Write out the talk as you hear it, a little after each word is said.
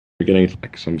We're getting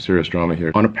like some serious drama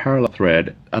here. On a parallel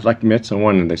thread, I'd like met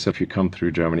someone and they said, if you come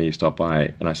through Germany, stop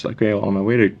by. And I said, okay, well, on my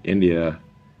way to India,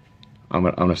 I'm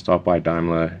gonna stop by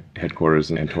Daimler headquarters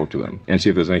and talk to them and see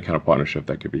if there's any kind of partnership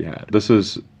that could be had. This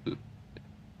is,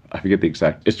 I forget the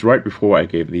exact, it's right before I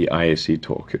gave the IAC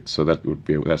talk, so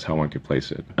that's how one could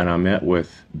place it. And I met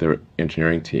with their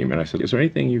engineering team and I said, is there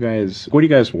anything what do you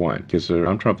guys want? Because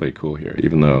I'm trying to play cool here,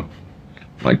 even though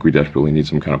like we desperately need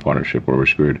some kind of partnership or we're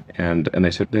screwed. And they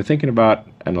said they're thinking about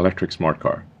an electric smart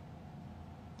car.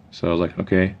 So I was like,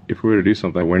 okay, if we were to do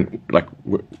something,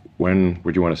 when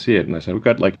would you want to see it? And I said, we've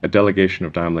got like a delegation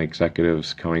of Daimler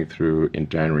executives coming through in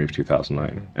January of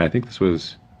 2009. And I think this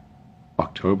was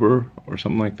October or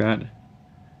something like that.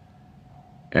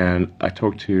 And I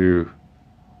talked to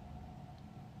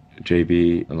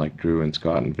JB and like Drew and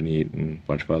Scott and Vineet and a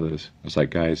bunch of others. I was like,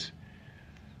 guys,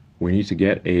 we need to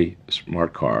get a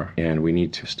smart car and we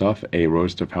need to stuff a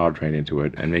roadster powertrain into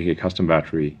it and make a custom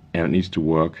battery, and it needs to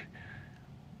work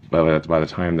by the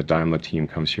time the Daimler team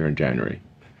comes here in January.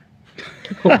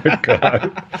 Oh my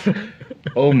God.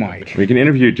 Oh my. We can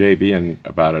interview JB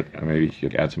about it, and maybe he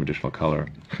could add some additional color.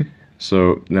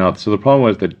 So the problem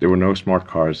was that there were no smart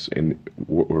cars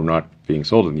were not being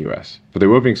sold in the US, but they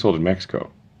were being sold in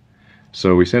Mexico.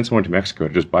 So we sent someone to Mexico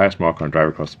to just buy a smart car and drive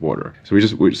across the border. So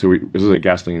this is a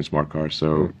gasoline smart car,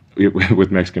 so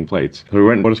with Mexican plates. So we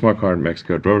went and bought a smart car in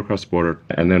Mexico, drove across the border,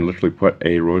 and then literally put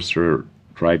a roadster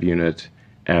drive unit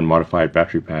and modified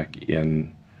battery pack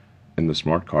in the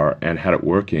smart car and had it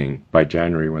working by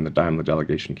January when the Daimler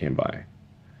delegation came by.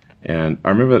 And I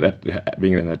remember that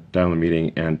being in that Daimler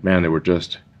meeting, and man, they were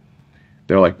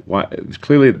like, why?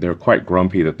 Clearly they were quite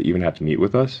grumpy that they even had to meet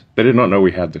with us. They did not know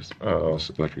we had this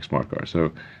electric smart car.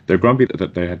 So they're grumpy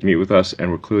that they had to meet with us,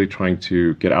 and we're clearly trying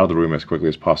to get out of the room as quickly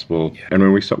as possible. Yeah. And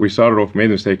when we started off, made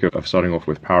the mistake of starting off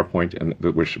with PowerPoint,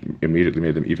 which immediately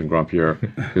made them even grumpier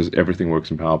because everything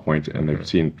works in PowerPoint, and they've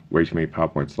seen way too many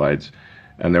PowerPoint slides.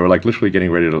 And they were like literally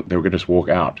getting ready they were going to just walk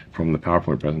out from the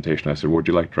PowerPoint presentation. I said, would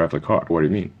you like to drive the car? What do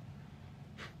you mean?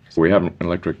 So we have an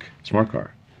electric smart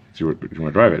car. Do you want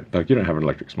to drive it? Like, you don't have an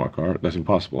electric smart car. That's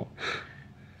impossible.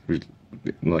 I'm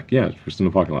like, yeah, it's just in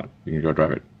the parking lot. You can go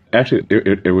drive it. Actually,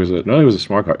 it was not only was a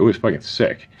smart car, it was fucking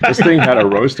sick. This thing had a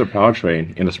roadster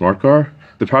powertrain in a smart car.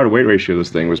 The power to weight ratio of this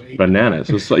thing was bananas.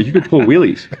 It was like you could pull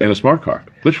wheelies in a smart car.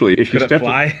 Literally, if you stepped,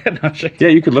 yeah,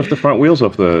 you could lift the front wheels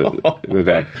off the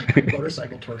deck.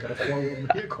 Motorcycle torque on a four-wheel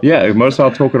vehicle. Yeah,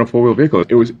 motorcycle torque on a four-wheel vehicle.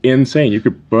 It was insane. You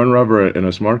could burn rubber in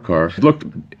a smart car. It looked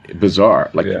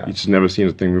bizarre. Like you just never seen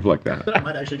a thing move like that. I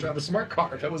might actually drive a smart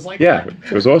car if it was like that. Yeah,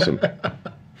 it was awesome.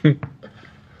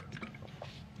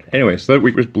 Anyway, so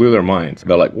we just blew their minds.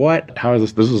 They're like, what? How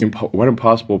is this? What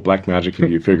impossible black magic have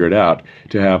you figured out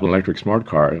to have an electric smart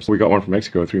car? So we got one from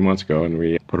Mexico 3 months ago, and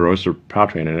we put a roadster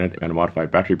powertrain in it and a modified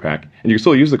battery pack. And you can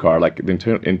still use the car. Like, the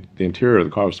interior of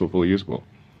the car was still fully usable.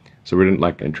 So we didn't,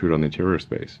 like, intrude on the interior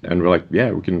space. And we're like,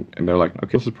 yeah, we can. And they're like,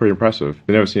 okay, this is pretty impressive.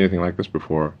 They've never seen anything like this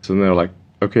before. So then they're like,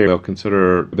 okay,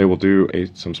 they will do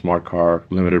some smart car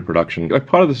limited production. Like,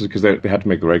 part of this is because they had to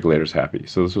make the regulators happy.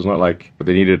 So this was not like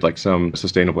they needed like some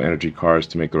sustainable energy cars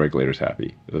to make the regulators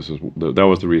happy. That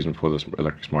was the reason for this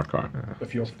electric smart car.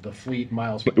 The fleet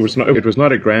miles. It was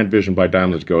not a grand vision by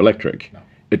Daimler to go electric. No.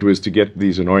 It was to get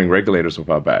these annoying regulators off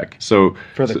our back. So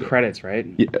for the credits, right?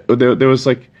 Yeah, there was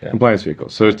like compliance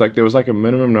vehicles. So it's like there was like a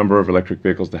minimum number of electric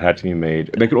vehicles that had to be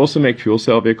made. They could also make fuel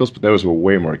cell vehicles, but those were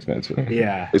way more expensive.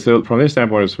 Yeah. So from their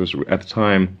standpoint, it was at the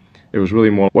time, it was really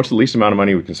more, what's the least amount of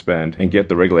money we can spend and get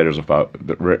the regulators off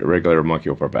the regulator monkey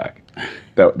off our back.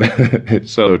 So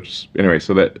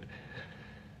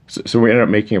we ended up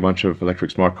making a bunch of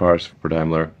electric smart cars for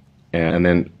Daimler. And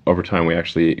then over time, we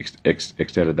actually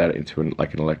extended that into an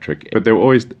electric. But they were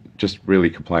always just really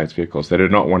compliance vehicles. They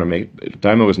did not want to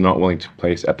Daimler was not willing to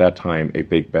place at that time a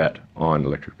big bet on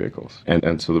electric vehicles.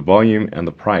 And so the volume and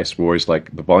the price were always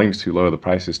like, the volume is too low, the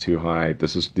price is too high.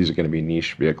 These are going to be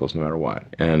niche vehicles no matter what.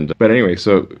 But anyway,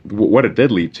 so what it did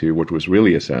lead to, which was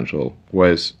really essential,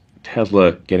 was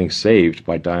Tesla getting saved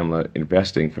by Daimler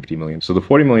investing $50 million. So the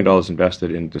 $40 million invested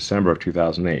in December of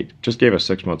 2008 just gave us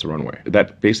 6 months of runway.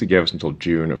 That basically gave us until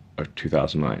June of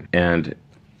 2009. And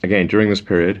again, during this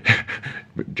period,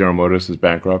 General Motors is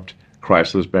bankrupt,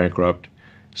 Chrysler is bankrupt.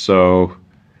 So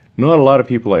not a lot of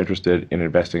people are interested in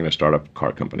investing in a startup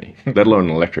car company, let alone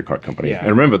an electric car company. Yeah. And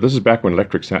remember, this is back when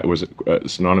electric was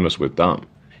synonymous with dumb.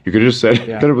 You could just say,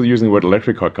 instead of using the word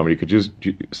electric car company, you could just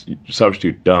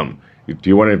substitute dumb. Do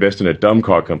you want to invest in a dumb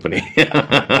car company?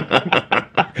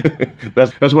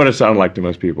 That's what it sounded like to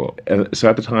most people. And so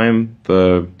at the time,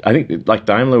 I think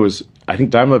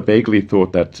Daimler vaguely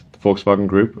thought that the Volkswagen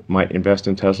Group might invest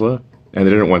in Tesla, And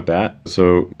they didn't want that.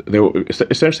 So they were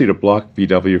essentially to block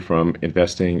VW from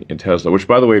investing in Tesla, which,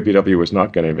 by the way, VW was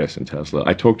not going to invest in Tesla.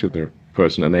 I talked to their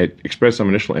person, and they expressed some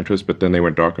initial interest, but then they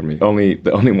went dark on me.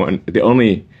 The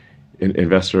only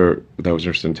investor that was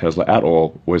interested in Tesla at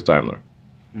all was Daimler.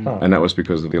 Huh. And that was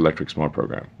because of the electric smart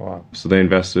program. Wow. So they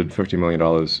invested $50 million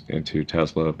into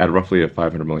Tesla at roughly a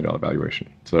 $500 million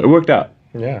valuation. So it worked out.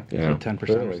 Yeah. You know? 10% or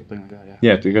Clearly. something like that. Yeah.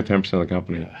 Yeah, they got 10% of the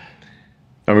company.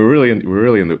 I mean, we're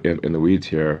really in the weeds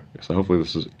here. So hopefully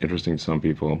this is interesting to some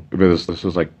people. Because this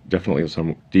is like definitely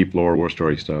some deep lore war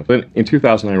story stuff. Then in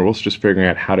 2009, we're also just figuring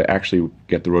out how to actually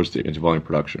get the Roadster into volume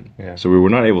production. Yeah. So we were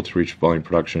not able to reach volume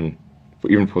production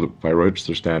by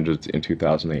Roadster standards in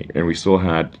 2008. And we still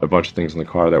had a bunch of things in the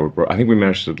car that were I think we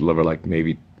managed to deliver like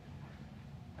maybe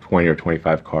 20 or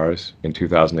 25 cars in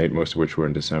 2008, most of which were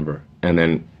in December. And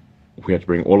then we had to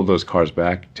bring all of those cars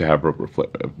back to have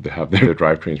their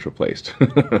drivetrains replaced.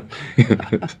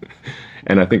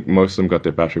 And I think most of them got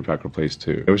their battery pack replaced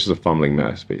too. It was just a fumbling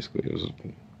mess, basically. It was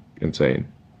insane.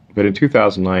 But in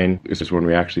 2009, this is when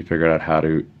we actually figured out how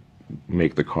to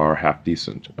make the car a half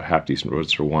decent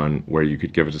Roadster 1, where you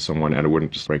could give it to someone and it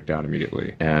wouldn't just break down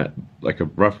immediately. And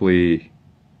roughly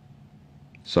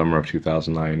summer of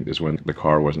 2009 is when the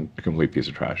car wasn't a complete piece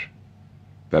of trash.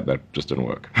 That just didn't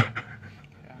work.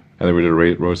 And then we did a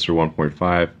Roadster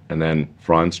 1.5, and then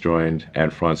Franz joined,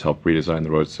 and Franz helped redesign the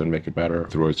Roadster and make it better.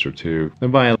 The Roadster 2. Then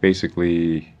by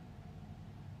basically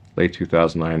late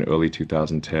 2009, early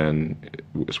 2010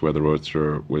 is where the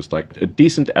Roadster was like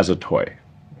decent as a toy.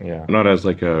 Yeah. Not as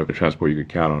like a transport you could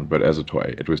count on, but as a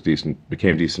toy. It was decent,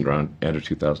 became decent around end of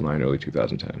 2009, early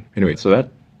 2010. Anyway, so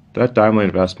that Daimler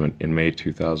investment in May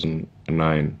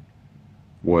 2009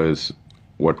 was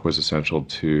what was essential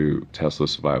to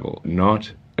Tesla's survival,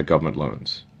 not government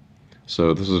loans.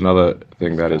 So this is another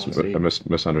thing that is a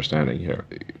misunderstanding here,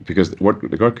 because what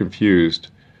they got confused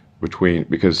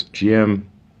because GM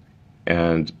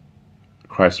and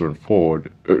Chrysler and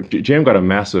Ford, GM got a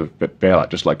massive bailout,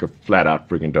 just like a flat-out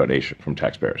friggin' donation from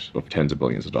taxpayers of tens of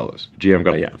billions of dollars. GM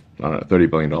got a $30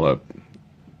 billion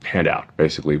handout,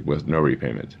 basically, with no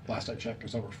repayment. Last I checked,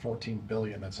 there's over $14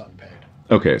 billion that's unpaid.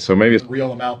 Okay, so maybe it's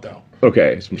Real amount, though.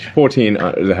 okay. It's 14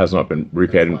 that has not been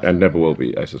repaid and never will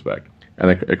be, I suspect. And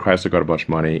then Chrysler got a bunch of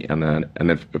money, and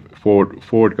then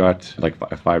Ford got like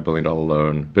a $5 billion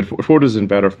loan. But Ford is in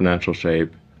better financial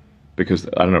shape because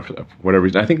I don't know for whatever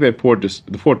reason. I think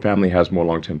the Ford family has more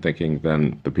long-term thinking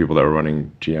than the people that were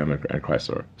running GM and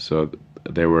Chrysler. So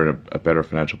they were in a better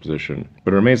financial position.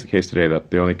 But it remains the case today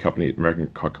that the only American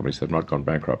car companies that have not gone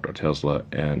bankrupt are Tesla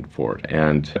and Ford.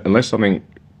 And unless something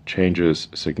changes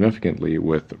significantly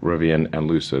with Rivian and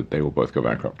Lucid, they will both go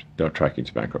bankrupt. They're tracking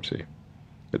to bankruptcy.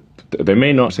 They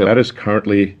may not say that is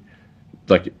currently,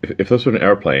 like, if this were an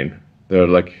airplane,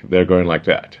 they're going like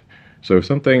that. So if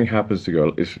something happens to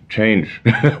go, it's change.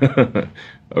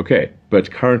 Okay,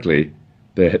 but currently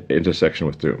they're at intersection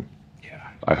with doom. Yeah.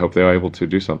 I hope they are able to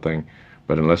do something,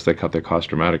 but unless they cut their costs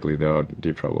dramatically, they are in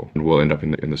deep trouble. And we'll end up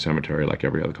in the cemetery like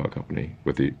every other car company,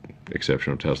 with the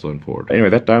exception of Tesla and Ford. Anyway,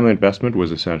 that Daimler investment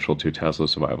was essential to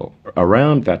Tesla's survival.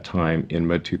 Around that time, in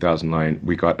mid-2009,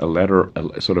 we got a letter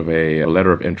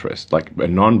of interest, like a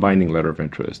non-binding letter of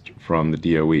interest from the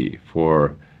DOE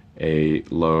for a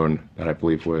loan that I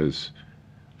believe was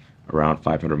around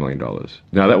 $500 million.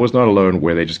 Now, that was not a loan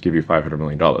where they just give you $500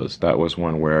 million. That was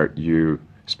one where you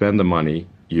spend the money,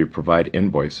 you provide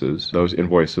invoices. Those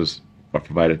invoices are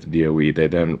provided to DOE. They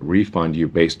then refund you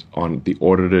based on the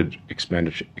audited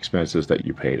expenses that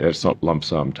you paid. It's not lump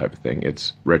sum type of thing.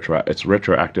 It's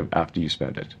retroactive after you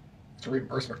spend it. It's a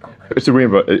reimbursement program.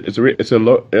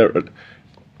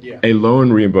 A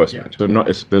loan reimbursement.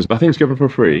 Yeah. So there's nothing's given for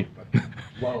free.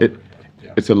 Loan.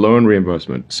 It's a loan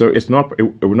reimbursement. So it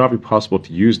would not be possible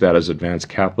to use that as advance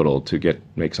capital to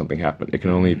make something happen. It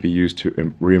can only be used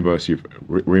to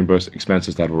reimburse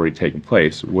expenses that have already taken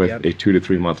place with a 2 to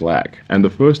 3 month lag. And the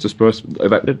first disbursement,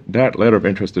 that letter of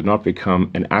interest did not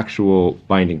become an actual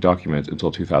binding document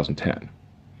until 2010.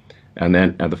 And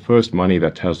the first money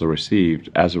that Tesla received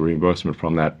as a reimbursement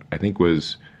from that, I think,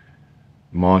 was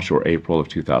March or April of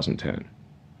 2010,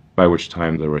 by which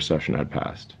time the recession had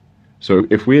passed. So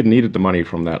if we had needed the money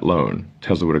from that loan,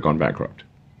 Tesla would have gone bankrupt.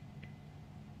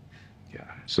 Yeah.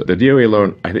 So the DOE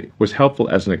loan, I think, was helpful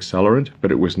as an accelerant,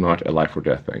 but it was not a life or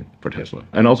death thing for Tesla.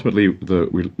 And ultimately,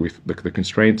 the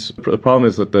constraints, the problem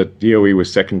is that the DOE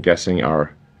was second guessing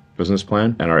our business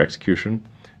plan and our execution.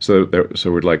 So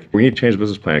we're like, we need to change the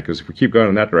business plan because if we keep going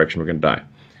in that direction, we're going to die.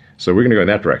 So we're going to go in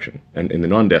that direction and in the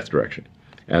non-death direction.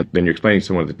 And then you're explaining to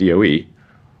someone at the DOE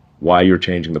why you're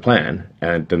changing the plan,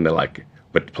 and then they're like,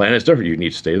 But the plan is different. You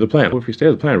need to stay to the plan. Well, if we stay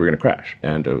to the plan, we're going to crash,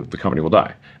 and the company will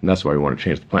die. And that's why we want to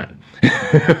change the plan.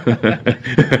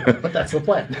 But that's the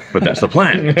plan. But that's the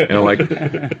plan. And I'm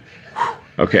like,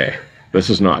 okay, this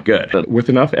is not good. With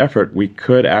enough effort, we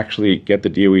could actually get the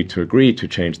DOE to agree to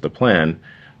change the plan,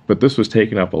 but this was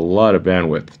taking up a lot of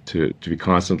bandwidth to be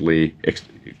constantly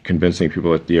convincing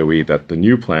people at DOE that the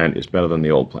new plan is better than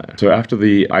the old plan. So after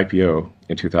the IPO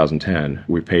in 2010,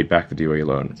 we paid back the DOE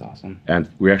loan. That's awesome. And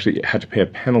we actually had to pay a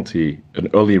penalty,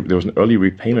 there was an early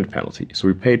repayment penalty. So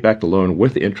we paid back the loan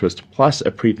with interest plus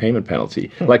a prepayment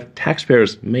penalty. Like,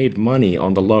 taxpayers made money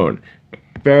on the loan.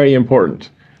 Very important.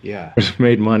 Yeah.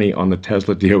 Made money on the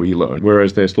Tesla DOE loan,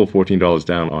 whereas they're still $14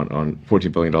 down on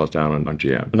 $14 billion down on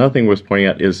GM. Another thing worth pointing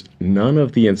out is none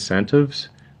of the incentives,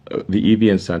 the EV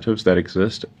incentives that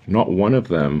exist, not one of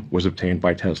them was obtained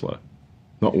by Tesla.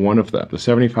 Not one of them. The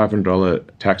 $7,500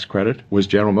 tax credit was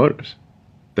General Motors.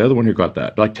 They're the one who got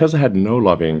that. Like, Tesla had no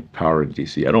lobbying power in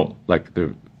DC at all.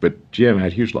 But GM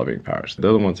had huge lobbying powers.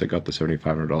 They're the ones that got the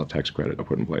 $7,500 tax credit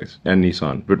put in place, and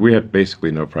Nissan. But we had basically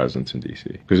no presence in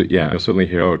DC. Because, yeah, you'll certainly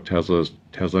hear, oh, Tesla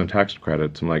and tax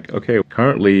credits. I'm like, okay,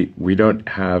 currently we don't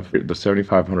have the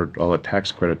 $7,500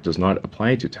 tax credit does not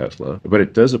apply to Tesla, but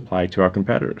it does apply to our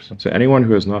competitors. So anyone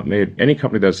who has not made, any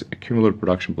company that's cumulative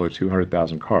production below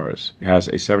 200,000 cars has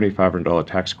a $7,500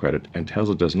 tax credit, and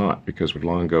Tesla does not, because we've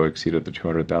long ago exceeded the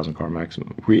 200,000 car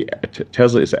maximum.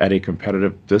 Tesla is at a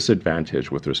competitive disadvantage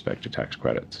with respect to tax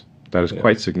credits. That is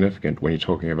quite significant when you're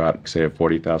talking about, say, a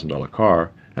 $40,000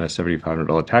 car and a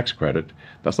 $7,500 tax credit.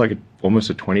 That's like almost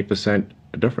a 20%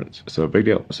 difference. So a big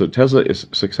deal. So Tesla is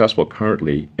successful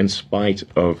currently in spite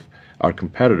of our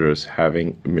competitors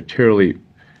having materially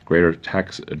greater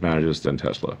tax advantages than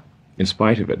Tesla. In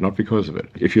spite of it, not because of it.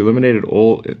 If you eliminated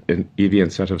all EV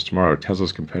incentives tomorrow,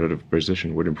 Tesla's competitive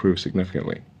position would improve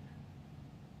significantly.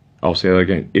 I'll say that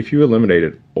again. If you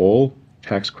eliminated all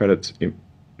tax credits,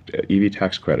 EV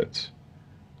tax credits,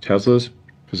 Tesla's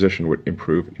position would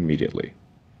improve immediately.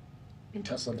 And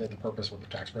Tesla did the purpose what the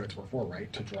tax credits were for,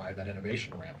 right? To drive that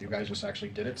innovation ramp. You guys just actually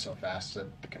did it so fast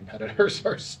that the competitors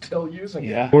are still using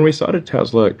it. When we started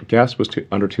Tesla, gas was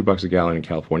under $2 a gallon in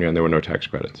California, and there were no tax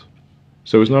credits.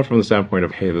 So it was not from the standpoint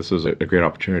of, hey, this is a great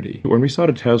opportunity. When we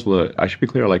started Tesla, I should be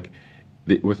clear,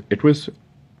 it was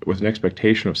with an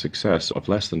expectation of success of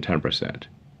less than 10%.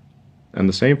 And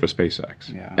the same for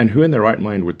SpaceX. Yeah. And who in their right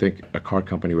mind would think a car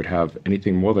company would have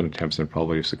anything more than a 10%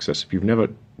 probability of success if you've never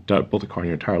built a car in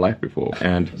your entire life before?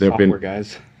 And there have been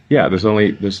guys. Yeah, there's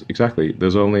only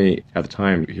at the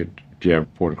time you had GM,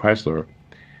 Ford, and Chrysler.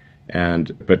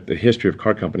 But the history of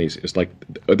car companies is there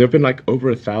have been over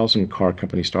 1,000 car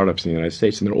company startups in the United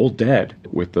States, and they're all dead.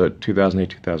 With the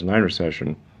 2008-2009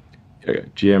 recession,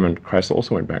 GM and Chrysler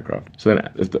also went bankrupt. So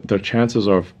then their chances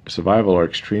of survival are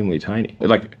extremely tiny.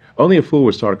 Only a fool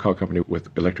would start a car company with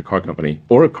electric car company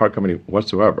or a car company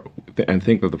whatsoever and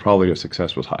think that the probability of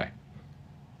success was high.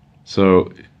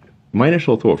 So my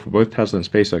initial thought for both Tesla and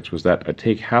SpaceX was that I'd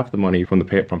take half the money from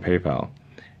PayPal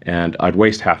and I'd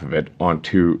waste half of it on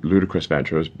two ludicrous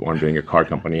ventures, one being a car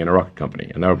company and a rocket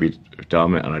company. And that would be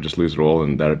dumb, and I'd just lose it all,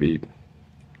 and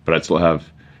but I'd still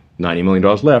have $90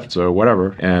 million left, so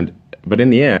whatever. But in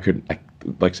the end,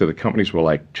 the companies were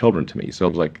like children to me. So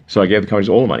I gave the companies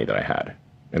all the money that I had.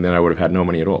 And then I would have had no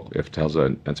money at all if Tesla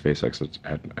and SpaceX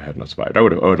had not survived. I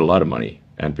would have owed a lot of money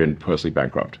and been personally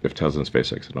bankrupt if Tesla and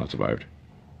SpaceX had not survived.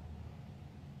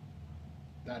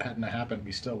 That hadn't happened,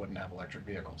 we still wouldn't have electric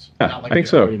vehicles. Yeah, I think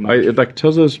so.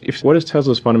 What is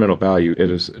Tesla's fundamental value? It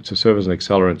is to serve as an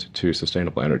accelerant to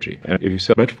sustainable energy. And if you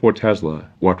said, but for Tesla,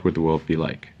 what would the world be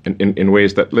like? In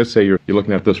ways that, let's say you're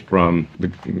looking at this from the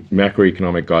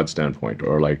macroeconomic God standpoint,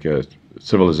 or like a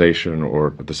civilization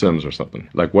or The Sims or something.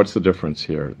 What's the difference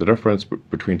here? The difference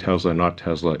between Tesla and not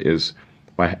Tesla is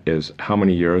how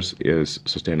many years is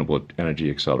sustainable energy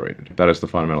accelerated. That is the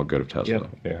fundamental good of Tesla. Yep.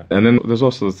 Yeah. And then there's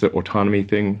also the autonomy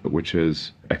thing, which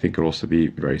is, I think, could also be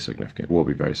very significant, will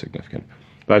be very significant.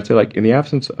 But I'd say, in the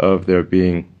absence of there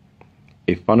being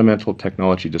a fundamental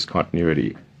technology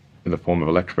discontinuity in the form of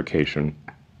electrification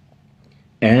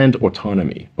and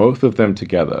autonomy, both of them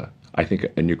together, I think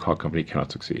a new car company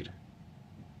cannot succeed.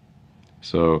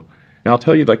 So now I'll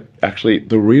tell you, actually,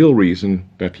 the real reason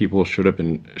that people should have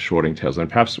been shorting Tesla,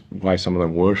 and perhaps why some of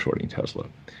them were shorting Tesla,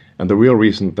 and the real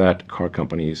reason that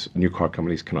new car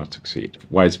companies cannot succeed,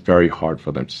 why it's very hard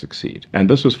for them to succeed.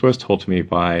 And this was first told to me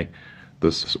by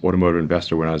this automotive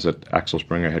investor when I was at Axel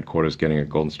Springer headquarters getting a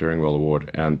Golden Steering Wheel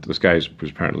award. And this guy was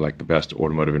apparently the best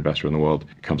automotive investor in the world.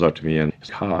 He comes up to me and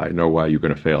says, I know why you're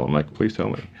going to fail. I'm like, please tell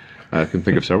me. I can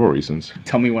think of several reasons.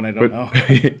 Tell me when I don't know.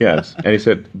 Yes. And he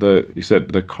said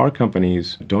the car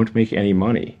companies don't make any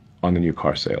money on the new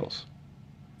car sales.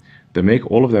 They make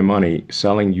all of their money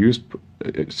selling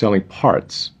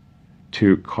parts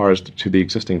to cars to the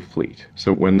existing fleet.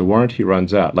 So when the warranty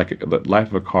runs out, like the life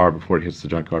of a car before it hits the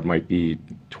junkyard might be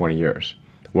 20 years.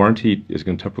 Warranty is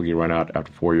going to typically run out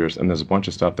after 4 years, and there's a bunch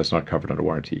of stuff that's not covered under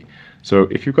warranty. So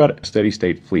if you've got a steady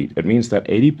state fleet, it means that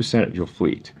 80% of your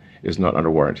fleet is not under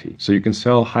warranty. So you can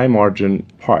sell high margin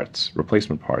parts,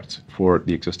 replacement parts for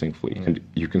the existing fleet, and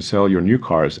you can sell your new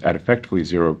cars at effectively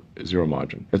zero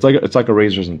margin. It's like a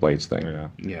razors and blades thing. Yeah.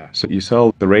 Yeah. So you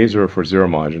sell the razor for zero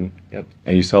margin, Yep.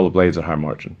 and you sell the blades at high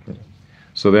margin.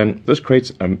 So then this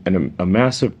creates a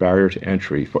massive barrier to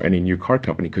entry for any new car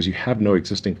company because you have no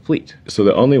existing fleet. So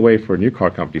the only way for a new car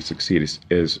company to succeed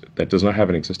is that does not have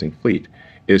an existing fleet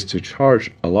is to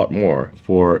charge a lot more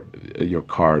for your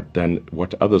car than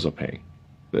what others are paying,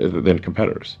 than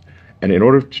competitors. And in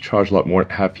order to charge a lot more,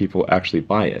 have people actually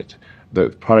buy it, the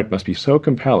product must be so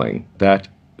compelling that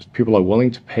people are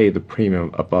willing to pay the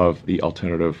premium above the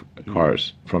alternative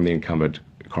cars from the incumbent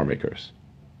car makers.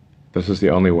 This is the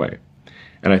only way.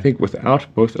 And I think without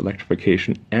both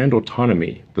electrification and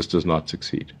autonomy, this does not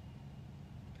succeed.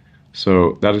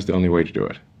 So that is the only way to do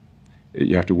it.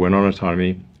 You have to win on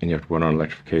autonomy, and you have to win on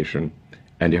electrification,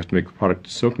 and you have to make the product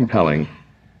so compelling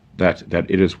that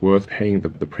it is worth paying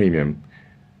the premium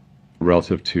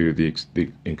relative to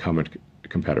the incumbent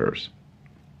competitors.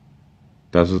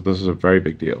 This is a very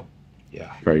big deal.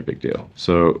 Yeah. Very big deal.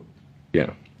 So,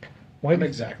 yeah. Well, I'm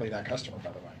exactly that customer,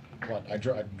 by the way.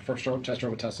 I first test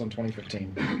drove a Tesla in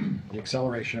 2015. The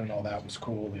acceleration and all that was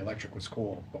cool. The electric was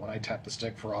cool. But when I tapped the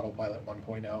stick for Autopilot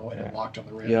 1.0 and it walked on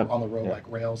the on the road like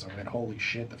rails, I went, holy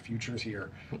shit, the future's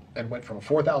here. And went from a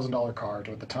 $4,000 car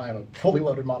to, at the time, a fully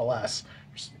loaded Model S,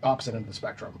 opposite end of the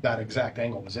spectrum. That exact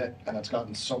angle was it. And that's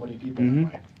gotten so many people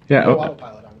that way. Yeah. No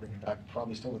Autopilot, I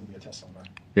probably still wouldn't be a Tesla owner.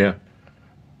 Yeah.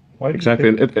 Exactly.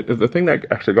 The thing that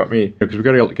actually got me, because we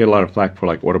got to get a lot of flack for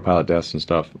like autopilot deaths and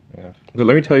stuff. Yeah. But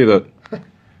let me tell you that,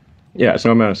 yeah,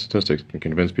 some amount of statistics can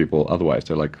convince people otherwise.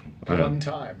 They're like, One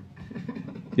time.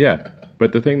 yeah.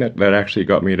 But the thing that actually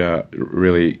got me to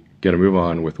really get a move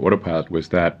on with autopilot was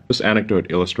that this anecdote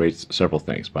illustrates several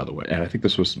things, by the way. And I think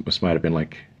this might have been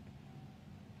like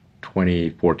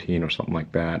 2014 or something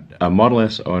like that. A Model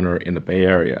S owner in the Bay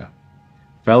Area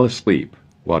fell asleep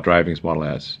while driving his Model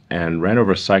S and ran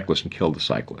over a cyclist and killed the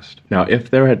cyclist. Now,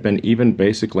 if there had been even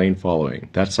basic lane following,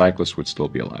 that cyclist would still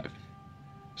be alive.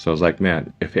 So I was like,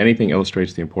 man, if anything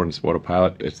illustrates the importance of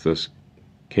autopilot, it's this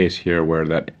case here where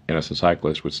that innocent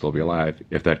cyclist would still be alive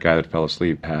if that guy that fell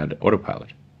asleep had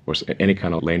autopilot or any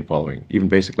kind of lane following, even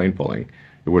basic lane following.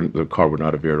 The car would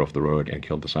not have veered off the road and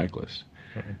killed the cyclist.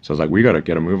 Mm-hmm. So I was like, we got to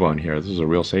get a move on here. This is a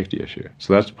real safety issue.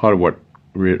 So that's part of what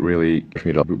really,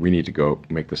 we need to go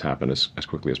make this happen as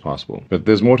quickly as possible. But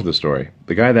there's more to the story.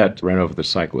 The guy that ran over the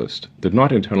cyclist did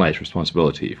not internalize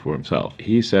responsibility for himself.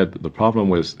 He said that the problem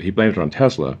was, he blamed it on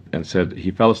Tesla and said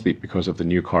he fell asleep because of the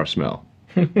new car smell.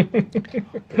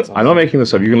 I'm not making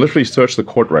this up. You can literally search the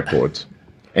court records.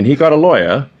 And he got a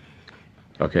lawyer,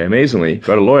 okay, amazingly,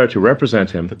 got a lawyer to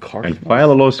represent him and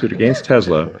file a lawsuit against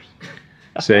Tesla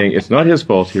saying it's not his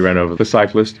fault he ran over the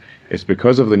cyclist. It's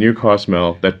because of the new car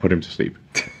smell that put him to sleep.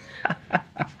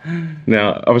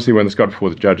 Now, obviously, when this got before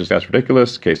the judges, that's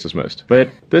ridiculous, case dismissed. But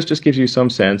this just gives you some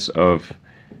sense of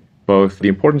both the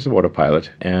importance of autopilot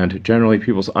and generally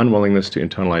people's unwillingness to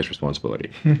internalize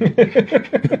responsibility.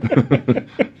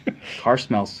 Car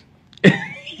smells.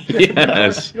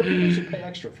 Yes. You should pay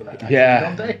extra for that, actually,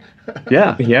 Yeah. don't they?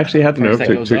 Yeah, he actually had the nerve Price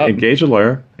that goes to up. engage a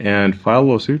lawyer and file a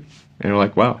lawsuit. And you're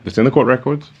like, wow, it's in the court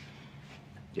records.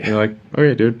 Yeah. And you're like,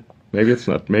 okay, dude, maybe it's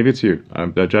not. Maybe it's you.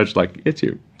 The judge's like, it's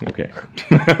you. Okay.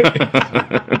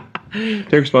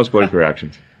 Take responsibility for your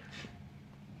actions.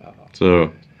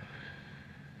 So,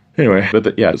 anyway,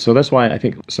 so that's why I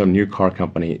think some new car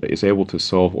company is able to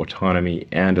solve autonomy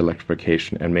and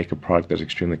electrification and make a product that's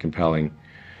extremely compelling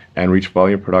and reach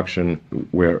volume production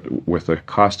where with the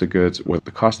cost of goods, with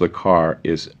the cost of the car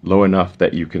is low enough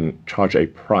that you can charge a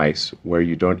price where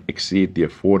you don't exceed the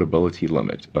affordability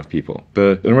limit of people.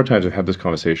 The number of times I've had this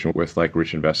conversation with like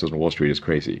rich investors on Wall Street is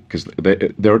crazy because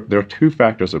there are two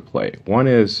factors at play. One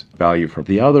is value,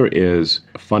 the other is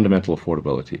fundamental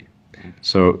affordability.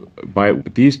 So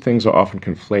these things are often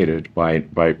conflated by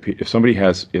if somebody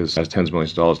has tens of millions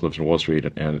of dollars, lives in Wall Street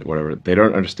and whatever, they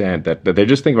don't understand that they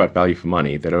just think about value for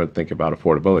money. They don't think about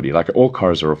affordability. Like all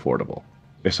cars are affordable.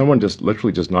 If someone just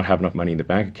literally does not have enough money in the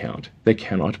bank account, they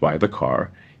cannot buy the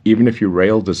car, even if you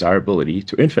rail desirability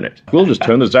to infinite. We'll just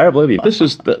turn the desirability.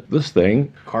 This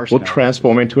thing will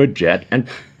transform into a jet and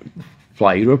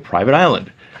fly you to a private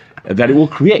island. that it will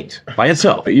create by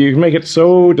itself. You can make it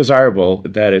so desirable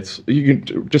that you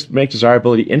can just make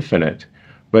desirability infinite.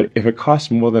 But if it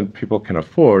costs more than people can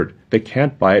afford, they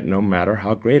can't buy it no matter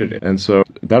how great it is. And so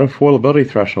that affordability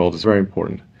threshold is very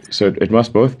important. So it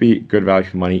must both be good value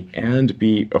for money and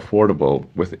be affordable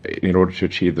in order to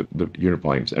achieve the unit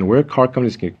volumes. And where car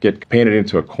companies can get painted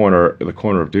into the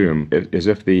corner of doom is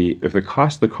if the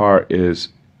cost of the car is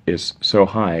so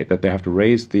high that they have to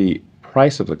raise the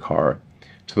price of the car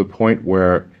to the point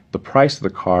where the price of the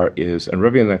car is, and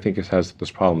Rivian I think has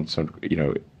this problem, so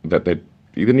that they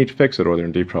either need to fix it or they're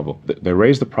in deep trouble. They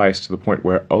raise the price to the point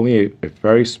where only a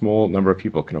very small number of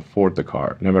people can afford the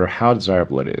car, no matter how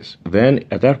desirable it is. Then,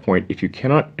 at that point, if you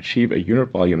cannot achieve a unit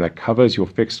volume that covers your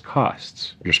fixed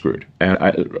costs, you're screwed. And my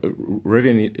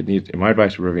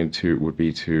advice to Rivian would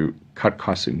be to cut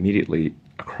costs immediately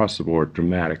across the board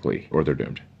dramatically, or they're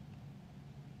doomed.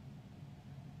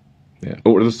 Yeah.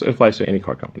 Or this applies to any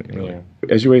car company, really. Yeah.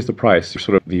 As you raise the price,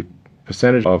 sort of the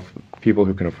percentage of people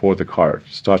who can afford the car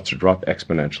starts to drop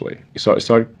exponentially. You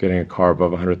start getting a car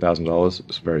above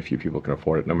 $100,000, very few people can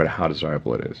afford it, no matter how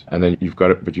desirable it is. And then you've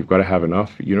got to have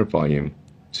enough unit volume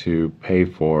to pay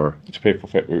for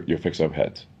your fixed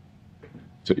overheads.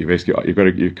 So you basically you've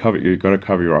got to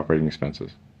cover your operating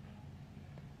expenses.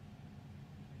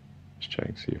 Just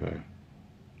check, see if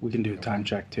we can do a time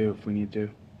check too if we need to.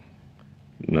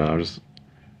 No, I'm just.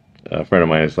 A friend of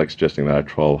mine is suggesting that I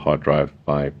troll hard drive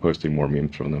by posting more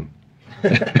memes from them.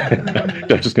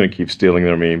 They're just going to keep stealing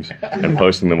their memes and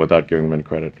posting them without giving them any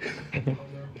credit.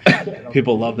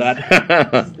 People love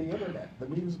that. This is the internet. The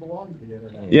memes belong to the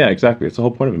internet. Yeah, exactly. It's the whole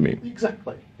point of a meme.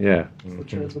 Exactly. Yeah. It's the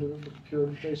transmitter of the pure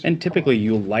information. And typically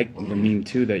you'll like the meme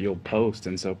too that you'll post,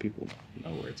 and so people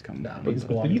know where it's coming from. Memes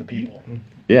belong to people.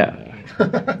 Yeah.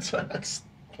 That's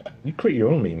You create your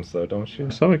own memes, though, don't you?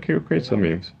 Someone create some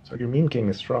memes. So your meme game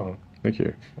is strong. Thank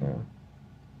you.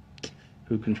 Yeah.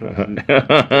 Who controls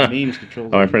the memes?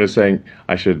 Controls. My friend is saying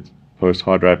I should post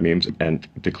hard drive memes and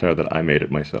declare that I made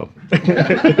it myself.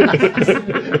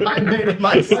 I made it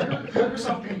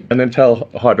myself. And then tell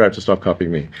hard drive to stop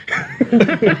copying me.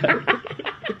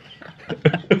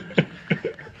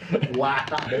 Wow.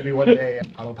 Maybe one day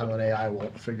Autopilot AI will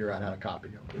figure out how to copy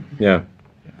you. Yeah.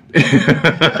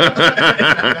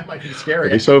 That might be scary.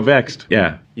 I'd be so vexed.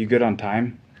 Yeah. You good on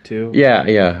time too?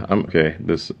 Yeah. I'm okay.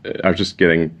 I was just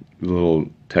getting little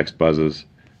text buzzes,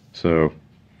 so.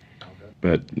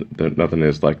 But nothing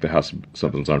is like the house,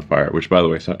 something's on fire. Which, by the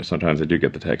way, sometimes I do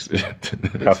get the text.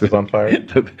 The house is on fire.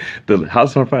 The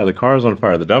house is on fire. The car is on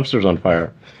fire. The dumpster's on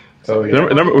fire. Oh, yeah.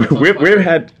 Remember, we've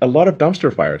had a lot of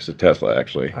dumpster fires at Tesla,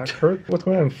 actually. I've heard what's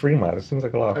going on in Fremont. It seems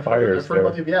like a lot of fires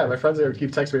there. Yeah, my friends there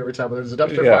keep texting me every time. There's a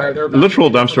dumpster Yeah. fire. They're about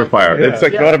Literal to- dumpster fire. Yeah. It's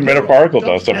like not a metaphorical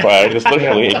dumpster fire. It's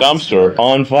literally a dumpster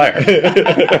on fire.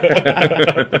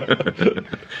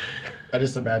 I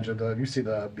just imagine you see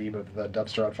the meme of the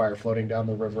dumpster on fire floating down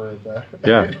the river.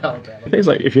 Yeah. Downtown. Things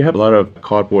like if you have a lot of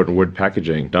cardboard and wood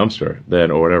packaging dumpster, then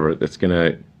or whatever, it's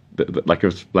gonna like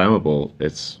if it's flammable.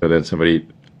 Then somebody.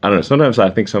 I don't know. Sometimes I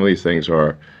think some of these things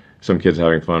are some kids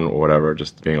having fun or whatever,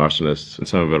 just being arsonists, and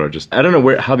some of it are just I don't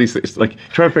know how these things like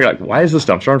trying to figure out why is this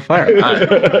dumpster on fire?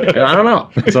 I don't know.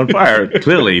 It's on fire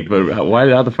clearly, but how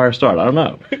did the fire start? I don't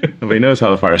know. Nobody knows how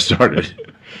the fire started.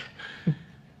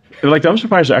 Like dumpster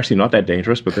fires are actually not that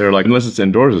dangerous, but they're like unless it's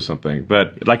indoors or something.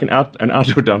 But like an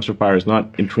outdoor dumpster fire is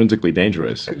not intrinsically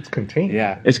dangerous. It's contained.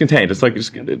 Yeah. It's contained. It's like the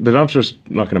dumpster's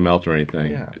not going to melt or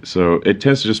anything. Yeah. So it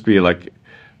tends to just be like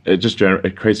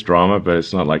it creates drama, but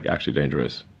it's not like actually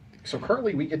dangerous. So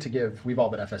currently we get to give. We've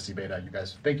all been FSC beta. You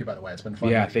guys, thank you by the way. It's been fun.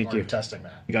 Yeah, being thank part you. of testing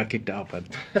that. You got kicked out, but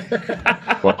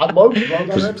On long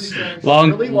trips,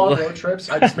 really long road trips.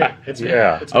 It's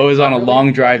Yeah. it's I was on a really-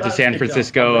 long drive to not San kicked out.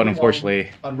 Francisco, On really and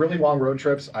unfortunately, on really long road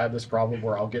trips, I have this problem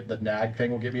where I'll get the nag thing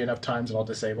will give me enough times and I'll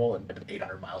disable and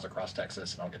 800 miles across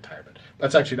Texas and I'll get tired of it.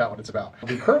 That's actually not what it's about.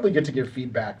 We currently get to give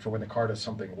feedback for when the car does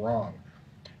something wrong.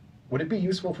 Would it be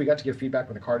useful if we got to give feedback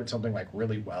when the car did something like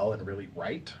really well and really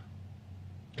right?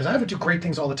 Because I have to do great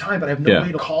things all the time, but I have no Yeah.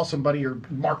 way to call somebody or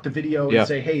mark the video Yeah. and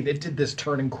say, "Hey, it did this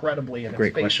turn incredibly." And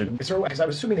Great question. Because I'm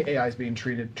assuming the AI is being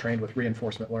trained with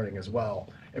reinforcement learning as well.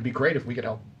 It'd be great if we could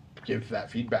help give that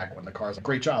feedback when the car's like,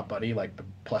 "Great job, buddy!" Like the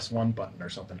 +1 button or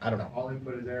something. I don't know. All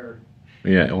input is error.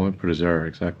 Yeah, all input is error,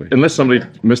 exactly. Unless somebody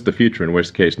missed the feature, in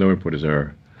which case no input is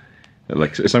error.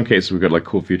 Like in some cases, we've got like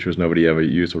cool features nobody ever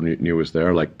used or knew was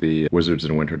there, like the Wizards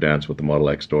in Winter Dance with the Model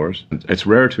X doors. It's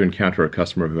rare to encounter a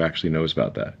customer who actually knows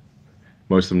about that.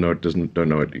 most of them don't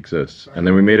know it exists. And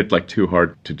then we made it like too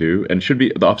hard to do, and it should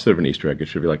be the opposite of an Easter egg. It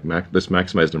should be like this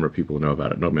maximized number of people who know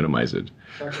about it, not minimize it.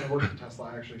 It's actually worked for Tesla.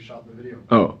 I actually shot the video.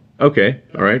 Oh, okay,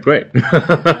 all right, great.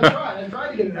 I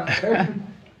tried to get it out there.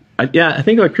 Yeah, I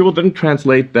think like people didn't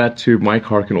translate that to my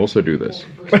car can also do this.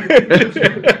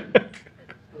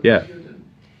 Yeah.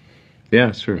 Yeah,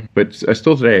 it's true. But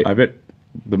still today, I bet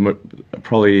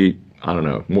probably, I don't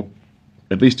know,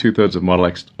 at least 2/3 of Model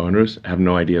X owners have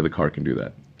no idea the car can do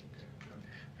that.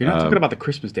 You're not talking about the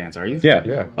Christmas dance, are you? Yeah.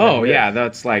 Yeah. Oh, yeah,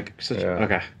 that's like such Yeah.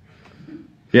 okay.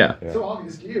 Yeah. It's so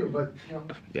obvious to you, but you know,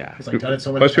 Yeah. because I've done it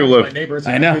so many Most times people with have- my neighbors.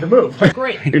 I Ask know. me to move. Like,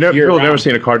 great. People have Year never round.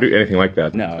 seen a car do anything like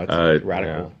that. No, it's Uh,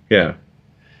 radical. Yeah.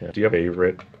 Do you have a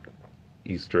favorite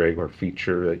Easter egg or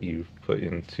feature that you've put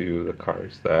into the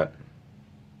cars that,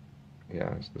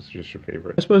 this is just your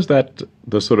favorite? I suppose that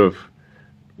the sort of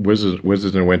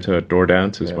Wizards in Winter door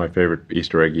dance is Yeah. my favorite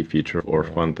Easter eggy feature or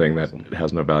fun thing that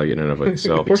has no value in and of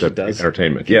itself Of course except it does.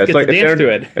 entertainment. Kids get to dance to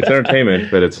it. It's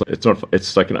entertainment, but it's not.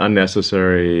 It's like an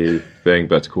unnecessary thing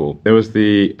that's cool. There was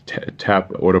the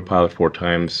tap autopilot 4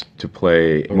 times to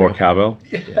play more cowbell.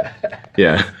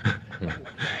 Yeah.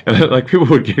 And then, like people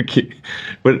would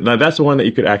but now that's the one that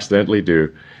you could accidentally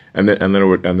do, and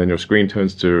then your screen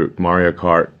turns to Mario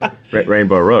Kart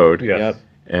Rainbow Road. Yeah. Yep.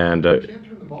 And You can't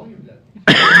turn the volume down.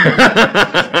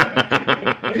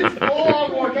 It's full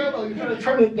on more candle. You trying to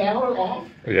turn it down or off?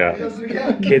 Yeah. It does it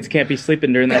again. Kids can't be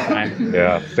sleeping during that time.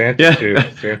 Yeah. Santa yeah, too.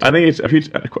 Santa. I think it's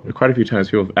quite a few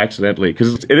times people have accidentally,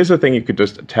 because it is a thing you could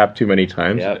just tap too many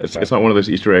times. Yeah. It's not one of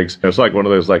those Easter eggs. It's like one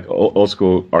of those like old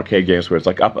school arcade games where it's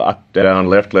like up, down,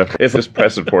 left. It's just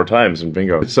press it 4 times and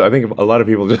bingo. So I think a lot of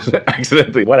people just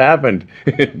accidentally. What happened?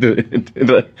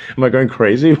 Am I going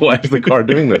crazy? Why is the car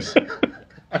doing this?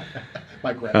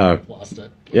 My grandpa lost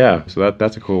it. Yeah, so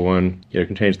that's a cool one. You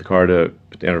can change the car to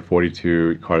standard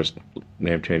 42. Car's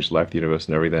name changed to Life, the Universe,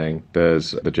 and everything.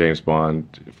 There's the James Bond,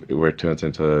 where it turns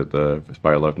into the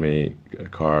Spy Loved Me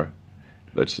car.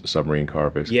 That's a submarine car,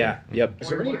 basically. Yeah. Yep. Is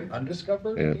there any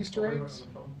undiscovered Yeah. Easter eggs?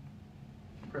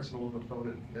 Pressing a little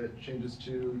phone, it changes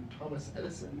to Thomas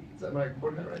Edison. Is that my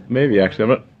quoting that right? Maybe,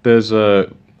 actually. There's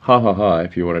a ha,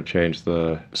 if you want to change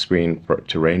the screen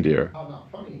to reindeer. Oh,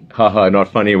 not funny. Ha, not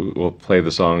funny. We'll play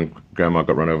the song Grandma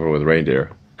Got Run Over with a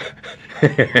Reindeer.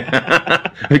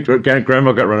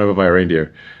 Grandma Got Run Over by a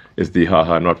Reindeer is the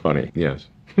ha, not funny. Yes.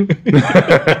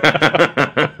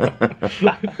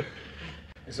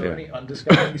 Is there any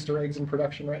undiscovered Easter eggs in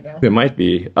production right now? There might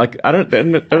be. Like they don't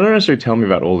necessarily tell me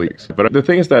about all these, but the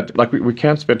thing is that like we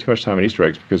can't spend too much time on Easter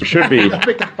eggs because we should be.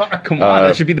 Come on,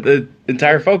 that should be the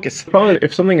entire focus. Probably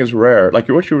if something is rare, like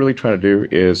what you're really trying to do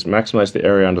is maximize the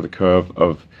area under the curve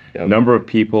of number of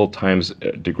people times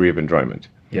degree of enjoyment.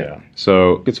 Yeah.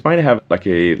 So it's fine to have like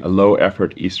a low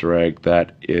effort Easter egg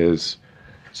that is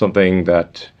something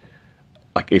that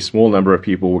like a small number of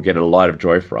people will get a lot of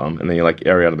joy from, and then you like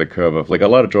area out of the curve of like a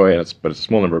lot of joy, but it's a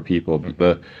small number of people.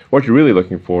 But what you're really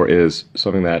looking for is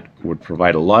something that would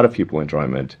provide a lot of people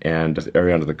enjoyment, and the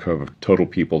area under the curve of total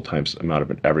people times amount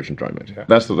of average enjoyment. Yeah.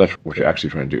 That's what you're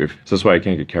actually trying to do. So that's why you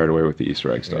can't get carried away with the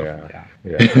Easter egg stuff. Yeah.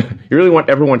 You really want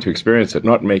everyone to experience it,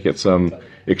 not make it some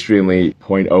extremely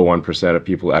 0.01% of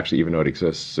people actually even know it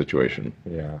exists situation.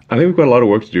 Yeah. I think we've got a lot of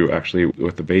work to do actually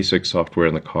with the basic software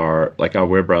in the car. Like our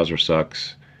web browser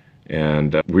sucks,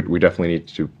 and we definitely need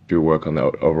to do work on the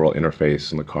overall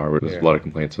interface in the car. There's a lot of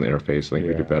complaints on the interface. I think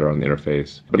we do better on the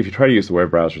interface. But if you try to use the web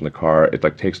browser in the car, it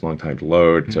like takes a long time to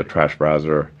load. It's a trash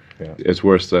browser. Yeah. It's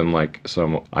worse than like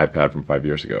some iPad from 5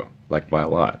 years ago, like by a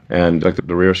lot. And like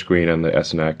the rear screen and the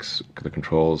S and X, the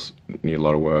controls need a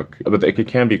lot of work. But it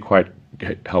can be quite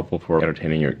helpful for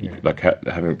entertaining your like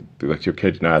having like your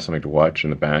kid now has something to watch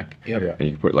in the back. Yep. Yeah. And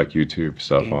you can put like YouTube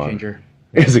stuff Game on. changer.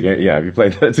 It's a game. Yeah, if you play,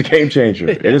 it's a game changer.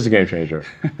 It is a game changer.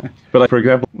 But like for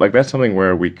example, like that's something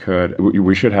where we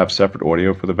should have separate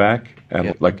audio for the back,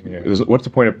 and what's the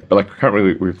point of like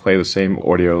currently we play the same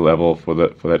audio level for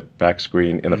that back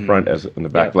screen in the front as in the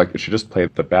back. Like it should just play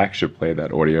the back should play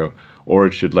that audio, or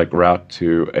it should like route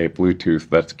to a Bluetooth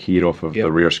that's keyed off of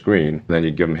the rear screen. And then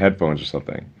you give them headphones or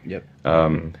something. Yep.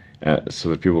 So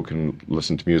that people can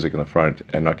listen to music in the front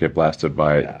and not get blasted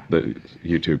by the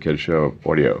YouTube Kids Show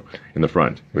audio in the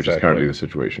front, which is currently the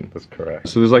situation. That's correct.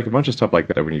 So there's like a bunch of stuff like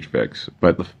that we need to fix,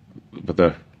 but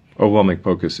the overwhelming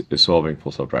focus is solving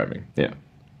full self-driving. Yeah,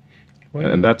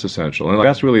 and that's essential, and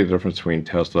that's really the difference between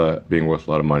Tesla being worth a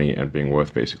lot of money and being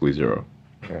worth basically zero.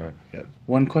 Yeah.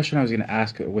 One question I was going to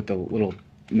ask with the little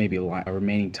maybe a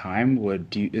remaining time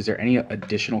is there any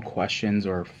additional questions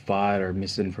or FUD or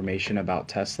misinformation about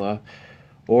Tesla,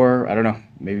 or I don't know,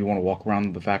 maybe you want to walk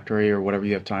around the factory or whatever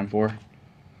you have time for?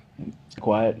 It's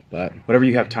quiet, but whatever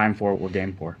you have time for, we're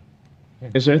game for.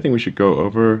 Is there anything we should go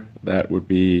over that would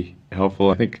be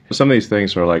helpful? I think some of these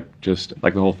things are like just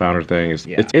like the whole founder thing is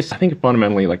Yeah. it's I think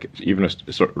fundamentally like even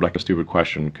sort of like a stupid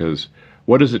question, because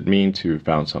what does it mean to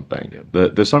found something?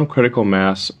 There's some critical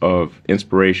mass of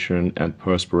inspiration and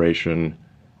perspiration,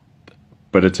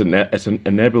 but it's a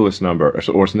nebulous number,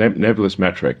 or it's a nebulous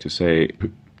metric to say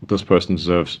this person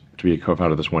deserves to be a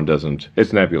co-founder, this one doesn't.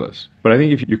 It's nebulous. But I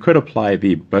think if you could apply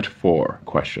the but for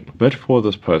question, but for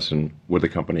this person, would the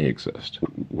company exist?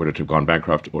 Would it have gone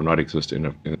bankrupt or not exist in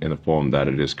a form that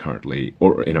it is currently,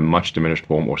 or in a much diminished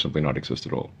form, or simply not exist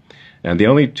at all? And the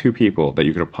only two people that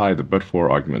you could apply the but for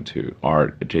argument to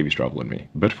are J.B. Straubel and me.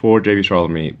 But for J.B. Straubel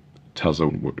and me, Tesla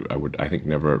would, I think,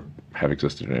 never have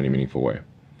existed in any meaningful way.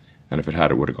 And if it had,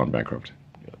 it would have gone bankrupt.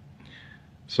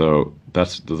 So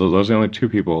those are the only two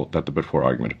people that the but for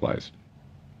argument applies.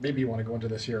 Maybe you want to go into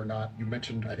this here or not. You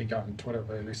mentioned, I think, on Twitter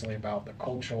very recently about the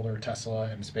cold shoulder Tesla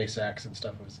and SpaceX and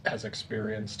stuff has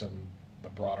experienced in the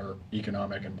broader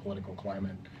economic and political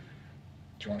climate.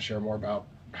 Do you want to share more about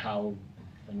how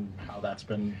that's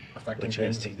been affecting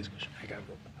things? Take this question. I got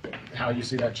it. How you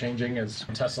see that changing as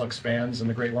Tesla expands in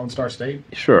the Great Lone Star State?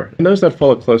 Sure. And those that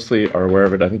follow closely are aware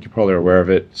of it. I think you probably are aware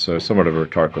of it. So somewhat of a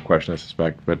rhetorical question, I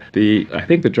suspect. But I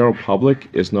think the general public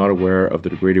is not aware of the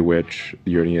degree to which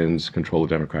the unions control the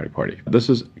Democratic Party.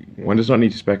 One does not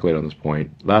need to speculate on this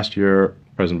point. Last year,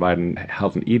 President Biden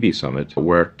held an EV summit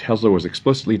where Tesla was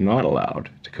explicitly not allowed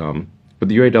to come, but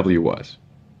the UAW was.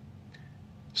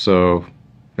 So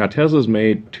now Tesla's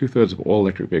made 2/3 of all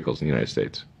electric vehicles in the United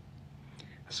States.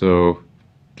 So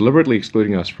deliberately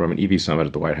excluding us from an EV summit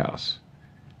at the White House,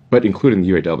 but including the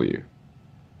UAW,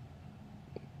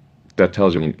 that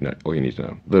tells you all you need to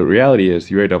know. The reality is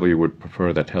the UAW would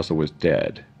prefer that Tesla was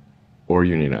dead or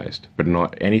unionized, but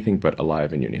not anything but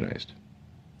alive and unionized.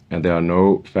 And they are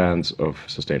no fans of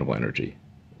sustainable energy.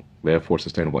 They have forced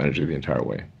sustainable energy the entire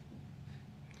way.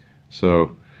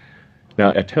 So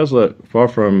now, at Tesla,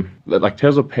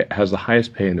 Tesla has the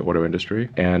highest pay in the auto industry,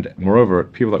 and moreover,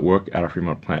 people that work at our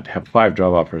Fremont plant have 5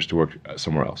 job offers to work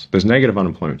somewhere else. There's negative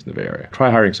unemployment in the Bay Area. Try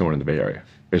hiring someone in the Bay Area.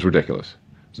 It's ridiculous.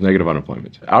 There's negative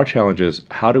unemployment. Our challenge is,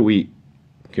 how do we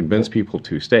convince people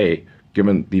to stay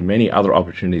given the many other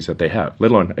opportunities that they have,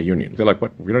 let alone a union? They're like,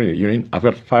 what? We don't need a union? I've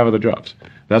got 5 other jobs.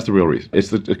 That's the real reason. It's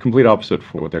the complete opposite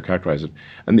for what they're characterizing.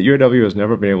 And the UAW has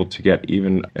never been able to get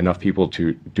even enough people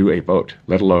to do a vote,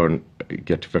 let alone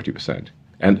get to 50%.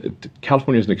 And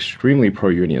California is an extremely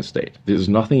pro-union state. There's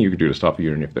nothing you can do to stop a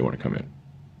union if they want to come in.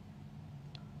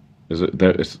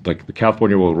 It's like the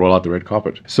California will roll out the red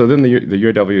carpet. So then the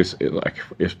UAW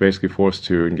is basically forced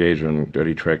to engage in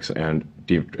dirty tricks and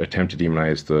attempt to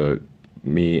demonize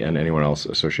me and anyone else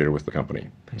associated with the company.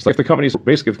 It's like the company's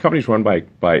run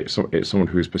by someone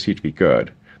who's perceived to be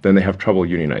good, then they have trouble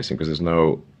unionizing because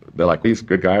they're like, he's a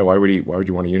good guy, why would you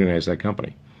want to unionize that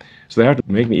company? So they have to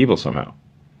make me evil somehow.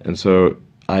 And so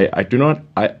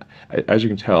as you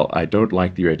can tell, I don't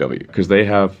like the UAW because they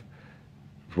have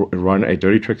run a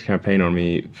dirty tricks campaign on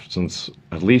me since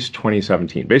at least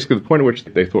 2017. Basically the point at which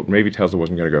they thought maybe Tesla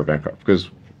wasn't going to go bankrupt, because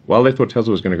while they thought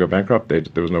Tesla was going to go bankrupt,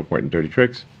 there was no point in dirty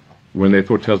tricks. When they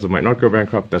thought Tesla might not go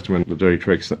bankrupt, that's when the dirty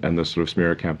tricks and the sort of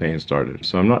smear campaign started.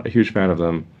 So I'm not a huge fan of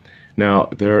them. Now,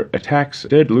 their attacks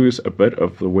did lose a bit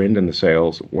of the wind in the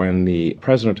sails when the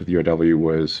president of the UAW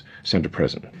was sent to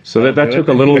prison. So that took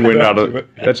a little wind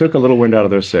out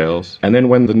of their sails. And then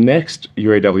when the next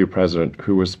UAW president,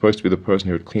 who was supposed to be the person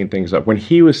who would clean things up, when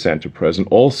he was sent to prison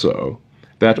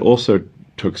that also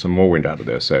took some more wind out of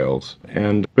their sails.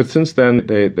 But since then,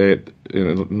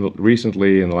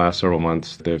 recently in the last several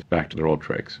months, they've back to their old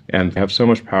tricks and have so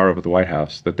much power over the White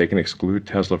House that they can exclude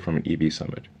Tesla from an EV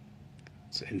summit.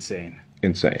 It's insane.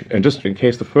 Insane. And just in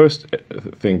case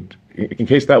in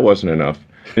case that wasn't enough,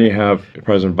 then you have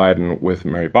President Biden with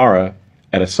Mary Barra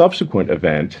at a subsequent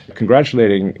event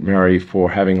congratulating Mary for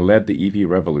having led the EV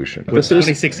revolution. With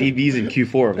 26 EVs in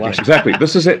Q4 of last year. Exactly.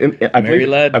 This is it. I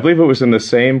believe it was in the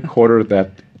same quarter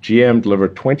that GM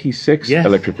delivered 26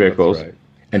 electric vehicles. That's right.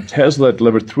 And Tesla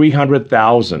delivered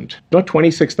 300,000, not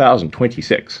 26,000,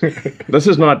 26. This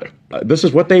is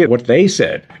what they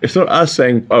said. It's not us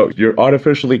saying, oh, you're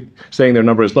artificially saying their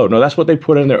number is low. No, that's what they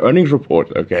put in their earnings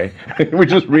report, okay? We're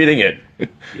just reading it.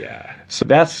 Yeah. So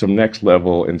that's some next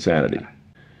level insanity.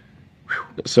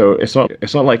 So it's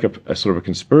not like a sort of a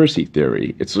conspiracy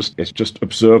theory. It's just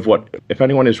observe if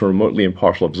anyone is a remotely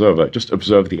impartial observer, just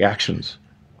observe the actions.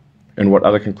 And what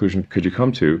other conclusion could you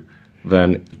come to?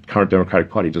 Then the current Democratic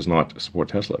Party does not support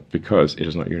Tesla because it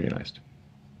is not unionized.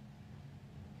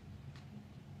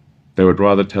 They would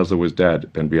rather Tesla was dead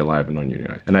than be alive and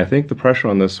non-unionized. And I think the pressure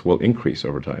on this will increase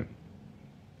over time.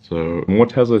 So the more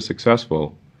Tesla is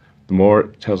successful, the more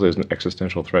Tesla is an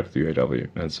existential threat to the UAW.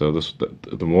 And so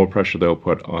the more pressure they'll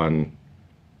put on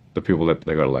the people that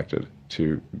they got elected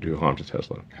to do harm to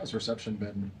Tesla. How's reception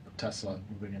been of Tesla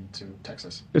moving into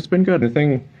Texas? It's been good. The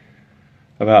thing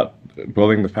about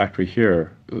building the factory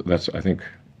here that's, I think,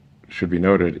 should be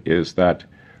noted is that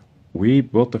we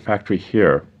built the factory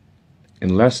here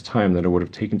in less time than it would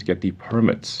have taken to get the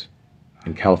permits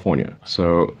in California.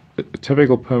 So a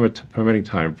typical permitting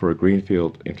time for a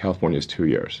greenfield in California is 2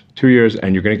 years. 2 years,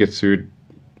 and you're going to get sued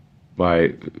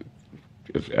by...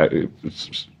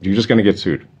 you're just going to get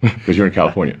sued because you're in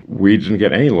California. We didn't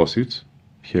get any lawsuits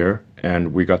here,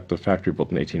 and we got the factory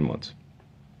built in 18 months.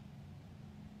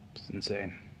 It's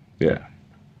insane. Yeah.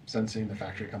 Since seeing the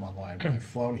factory come online, when I've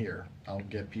flown here, I'll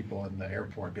get people in the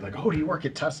airport be like, "Oh, do you work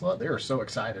at Tesla?" They are so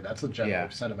excited. That's the general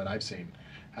sentiment I've seen.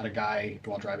 Had a guy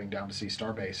while driving down to see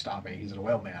Starbase stop me. He's an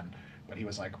oil man, but he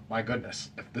was like, "My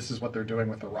goodness, if this is what they're doing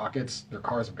with the rockets, their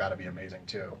cars have got to be amazing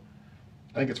too."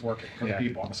 I think it's working for the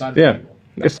people on the side of the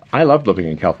people. I love living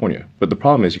in California, but the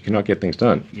problem is you cannot get things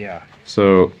done. Yeah.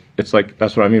 So it's like,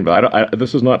 that's what I mean. But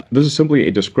this is simply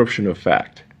a description of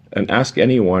fact. And ask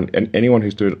anyone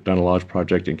who's done a large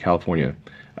project in California,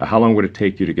 how long would it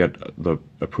take you to get the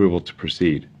approval to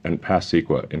proceed and pass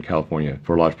CEQA in California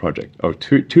for a large project? Oh,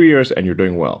 2 years, and you're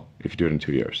doing well if you do it in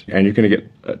 2 years. And you're going to get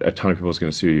a ton of people who's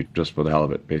going to sue you just for the hell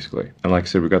of it, basically. And like I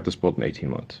said, we got this built in 18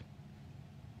 months.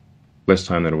 Less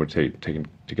time than it would take to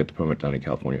get the permit done in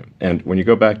California. And when you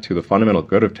go back to the fundamental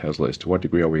good of Tesla is to what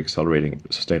degree are we accelerating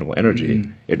sustainable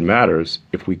energy, it matters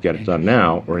if we get it done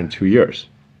now or in 2 years.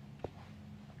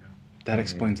 That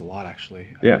explains a lot, actually.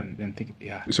 Yeah.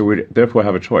 Yeah. So we therefore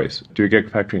have a choice. Do we get a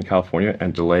factory in California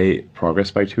and delay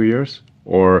progress by 2 years?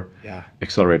 Or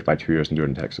accelerate it by 2 years and do it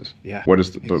in Texas? Yeah. What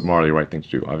is the morally right thing to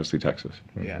do? Obviously, Texas.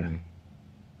 Yeah.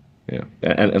 Yeah.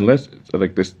 And unless,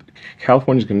 like this,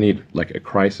 California's going to need like a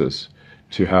crisis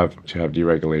to have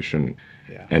deregulation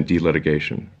and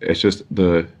delitigation. It's just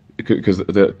because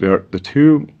the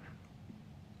two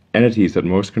entities that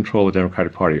most control the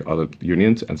Democratic Party are the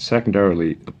unions and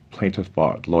secondarily the plaintiffs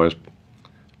bar law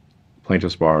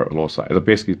side. They're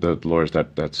basically the lawyers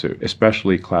that sue,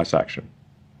 especially class action.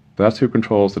 That's who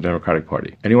controls the Democratic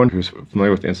Party. Anyone who's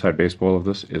familiar with the inside baseball of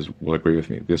this will agree with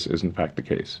me. This is in fact the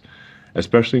case,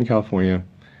 especially in California.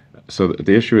 So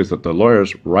the issue is that the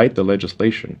lawyers write the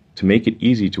legislation to make it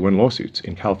easy to win lawsuits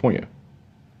in California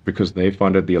because they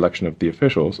funded the election of the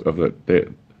officials, of the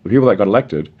people that got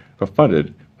elected got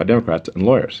funded by Democrats and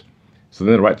lawyers. So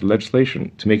then they write the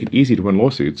legislation to make it easy to win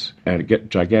lawsuits and get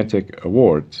gigantic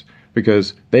awards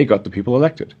because they got the people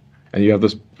elected. And you have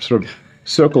this sort of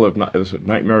circle of this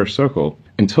nightmarish circle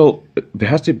until there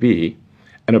has to be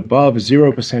an above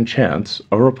 0% chance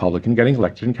of a Republican getting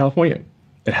elected in California.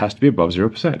 It has to be above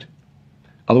 0%.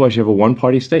 Otherwise, you have a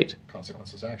one-party state.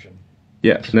 Consequences action.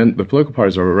 Yes, and then the political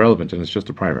parties are irrelevant, and it's just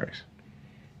the primaries.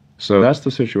 So that's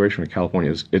the situation with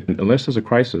California. Unless there's a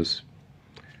crisis,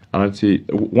 I don't see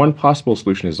one possible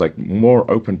solution is like more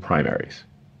open primaries.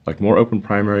 Like more open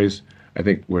primaries, I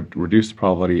think would reduce the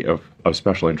probability of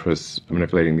special interests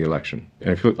manipulating the election.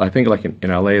 And I think like in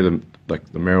LA, the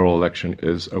mayoral election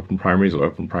is open primaries or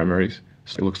open primaries.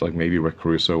 So it looks like maybe Rick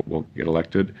Caruso will get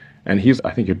elected, and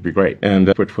I think it'd be great.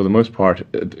 And but for the most part,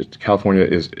 California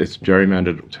it's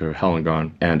gerrymandered to hell and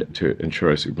gone, and to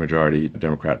ensure a supermajority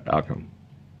Democrat outcome.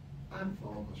 I have a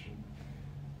follow-up question.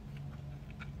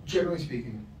 Generally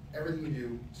speaking, everything you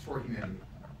do is for humanity.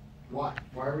 Why?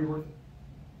 Why are we worth it?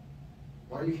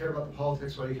 Why do you care about the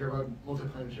politics? Why do you care about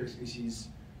multiplanetary species?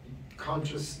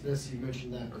 Consciousness, you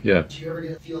mentioned that. Yeah. Do you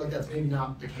ever feel like that's maybe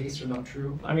not the case or not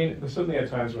true? I mean, there's certainly at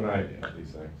times when I have these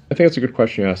things. I think it's a good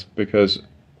question you ask because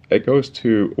it goes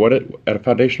to at a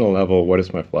foundational level, what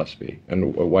is my philosophy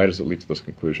and why does it lead to this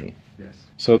conclusion? Yes.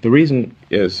 So the reason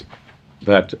is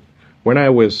that when I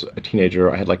was a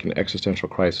teenager, I had like an existential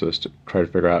crisis to try to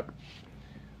figure out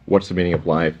what's the meaning of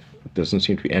life. There doesn't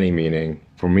seem to be any meaning.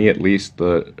 For me, at least,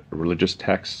 the religious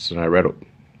texts, and I read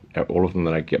all of them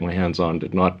that I get my hands on,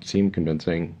 did not seem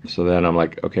convincing. So then I'm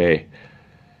like, okay.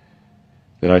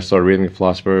 Then I started reading the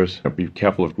philosophers. Be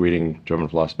careful of reading German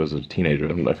philosophers as a teenager.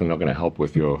 I'm definitely not going to help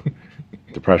with your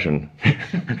depression.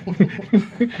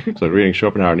 So reading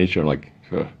Schopenhauer and Nietzsche, I'm like,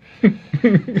 ugh.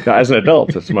 Now, as an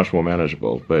adult, it's much more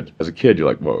manageable. But as a kid, you're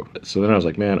like, whoa. So then I was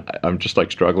like, man, I'm just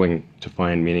like struggling to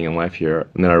find meaning in life here.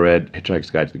 And then I read Hitchhiker's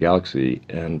Guide to the Galaxy.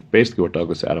 And basically what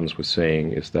Douglas Adams was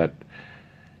saying is that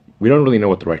we don't really know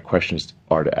what the right questions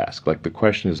are to ask. Like, the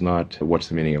question is not, what's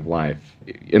the meaning of life?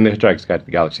 In the Hitchhiker's Guide to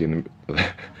the Galaxy,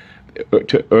 the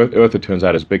Earth, it turns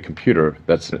out, is a big computer.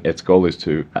 That's its goal is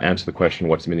to answer the question,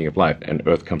 what's the meaning of life? And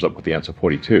Earth comes up with the answer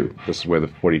 42. This is where the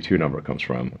 42 number comes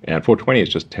from. And 420 is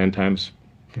just 10 times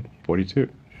 42.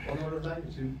 One order of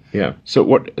magnitude. Yeah. So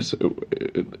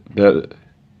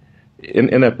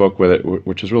in that book,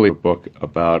 which is really a book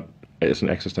about, it's an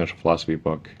existential philosophy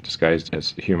book disguised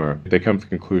as humor, they come to the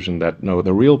conclusion that no,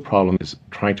 the real problem is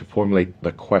trying to formulate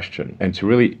the question. And to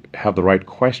really have the right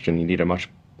question, you need a much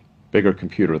bigger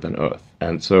computer than Earth.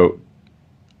 And so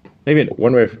maybe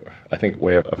one way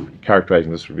of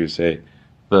characterizing this would be to say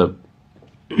the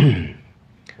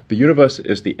universe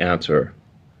is the answer.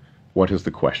 What is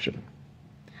the question?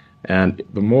 And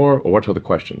what are the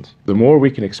questions? The more we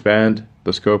can expand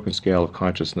the scope and scale of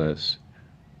consciousness,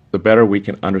 the better we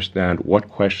can understand what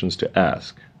questions to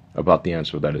ask about the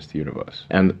answer that is the universe.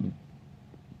 And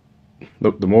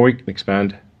the more we can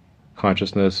expand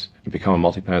consciousness and become a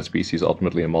multi-planet species,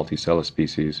 ultimately a multicellular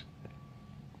species,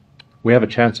 we have a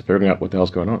chance of figuring out what the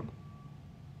hell's going on.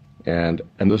 And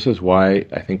this is why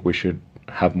I think we should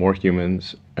have more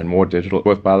humans and more digital,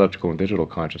 both biological and digital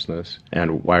consciousness,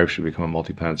 and why we should become a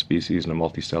multi-planet species and a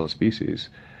multicellular species,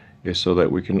 is so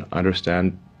that we can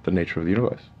understand the nature of the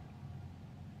universe.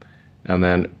 And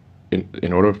then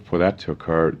in order for that to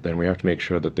occur, then we have to make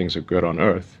sure that things are good on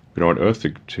Earth. We don't want Earth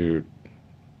to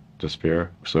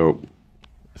disappear. So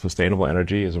sustainable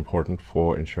energy is important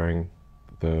for ensuring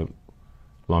the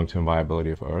long-term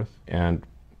viability of Earth, and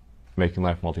making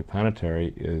life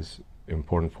multiplanetary is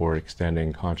important for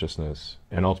extending consciousness.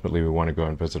 And ultimately we want to go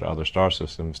and visit other star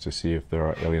systems to see if there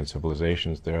are alien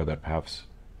civilizations there that perhaps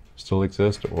still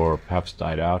exist or perhaps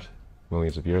died out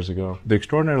millions of years ago. The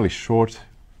extraordinarily short,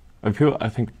 and people I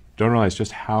think don't realize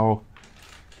just how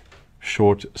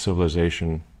short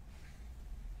civilization,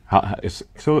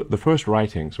 so the first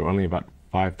writings were only about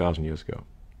 5,000 years ago.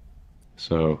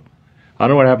 So I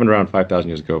don't know what happened around 5,000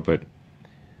 years ago, but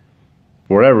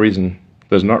for whatever reason,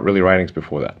 there's not really writings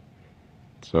before that.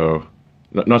 So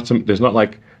there's not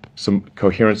like some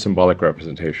coherent symbolic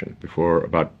representation before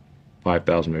about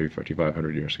 5,000, maybe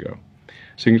 5,500 years ago.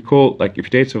 So you can call, like, if you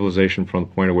date civilization from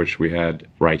the point at which we had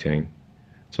writing,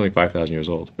 it's only 5,000 years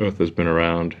old. Earth has been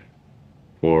around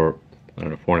for, I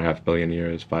don't know, 4.5 billion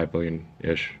years, 5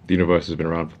 billion-ish. The universe has been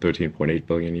around for 13.8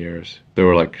 billion years. There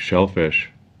were like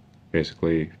shellfish,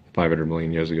 basically 500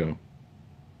 million years ago.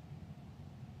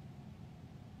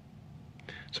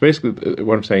 So basically,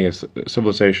 what I'm saying is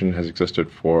civilization has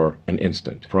existed for an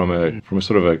instant. From a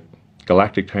sort of a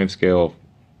galactic timescale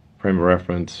frame of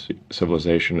reference,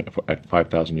 civilization at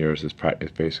 5,000 years is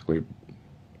basically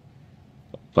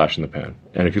flash in the pan.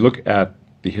 And if you look at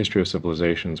the history of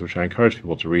civilizations, which I encourage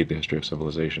people to read, the history of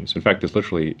civilizations. In fact, there's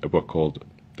literally a book called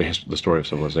The Story of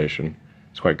Civilization.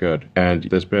 It's quite good. And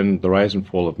there's been the rise and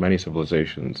fall of many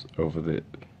civilizations over the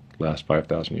last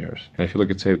 5,000 years. And if you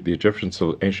look at, say, the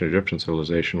ancient Egyptian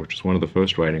civilization, which was one of the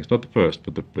first writings, not the first,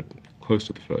 but close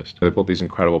to the first. They built these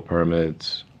incredible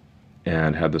pyramids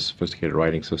and had this sophisticated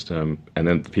writing system. And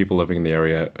then the people living in the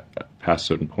area past a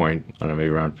certain point, I don't know, maybe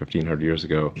around 1,500 years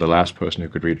ago, the last person who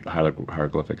could read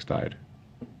hieroglyphics died.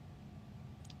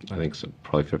 I think so,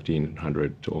 probably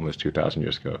 1,500 to almost 2,000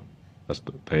 years ago.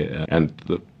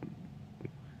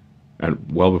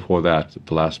 And well before that,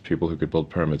 the last people who could build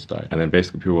pyramids died. And then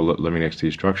basically people were living next to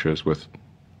these structures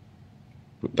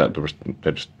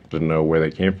that just didn't know where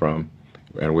they came from,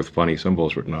 and with funny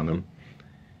symbols written on them.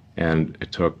 And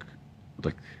it took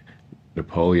like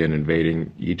Napoleon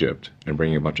invading Egypt and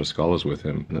bringing a bunch of scholars with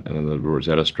him, and then the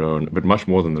Rosetta Stone, but much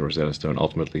more than the Rosetta Stone,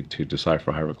 ultimately to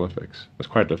decipher hieroglyphics. It's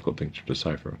quite a difficult thing to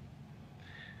decipher.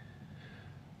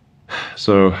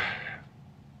 So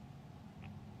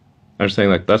I'm just saying,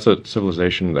 like, that's a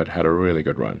civilization that had a really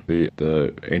good run.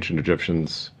 The ancient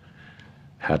Egyptians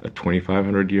had a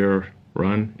 2,500-year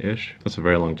run-ish. That's a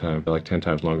very long time, like 10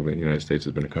 times longer than the United States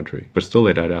has been a country. But still,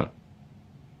 they died out.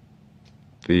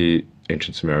 The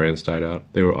ancient Sumerians died out.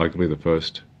 They were arguably the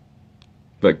first,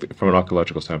 like, from an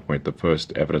archaeological standpoint, the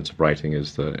first evidence of writing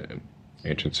is the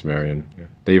ancient Sumerian. Yeah.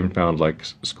 They even found, like,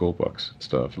 school books and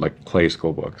stuff, like clay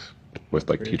school books with,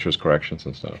 like, teachers' corrections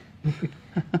and stuff.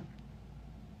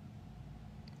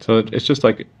 So it's just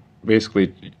like,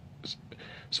 basically,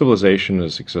 civilization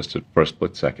has existed for a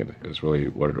split second is really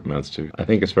what it amounts to. I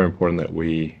think it's very important that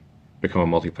we become a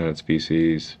multi-planet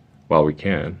species while we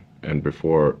can, and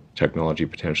before technology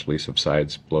potentially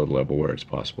subsides below the level where it's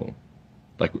possible.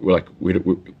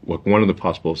 One of the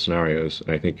possible scenarios,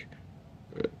 and I think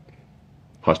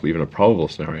possibly even a probable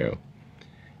scenario,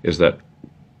 is that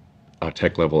our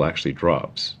tech level actually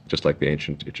drops, just like the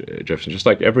ancient Egyptians, just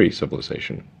like every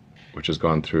civilization, which has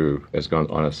gone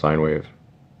on a sine wave.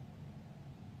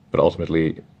 but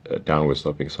ultimately a downward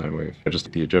sloping sine wave.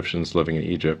 Just the Egyptians living in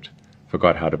Egypt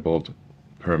forgot how to build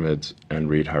pyramids and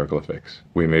read hieroglyphics.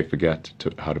 We may forget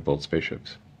how to build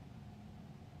spaceships.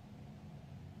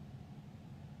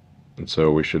 And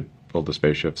so we should build the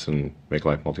spaceships and make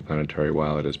life multiplanetary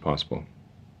while it is possible.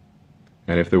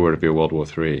 And if there were to be a World War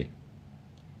III,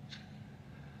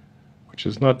 which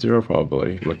is not zero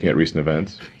probability, looking at recent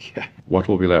events, Yeah. what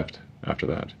will be left after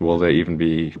that? Will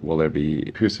there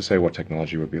be, who's to say what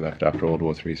technology would be left after a World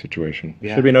War III situation?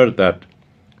 Yeah. It should be noted that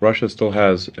Russia still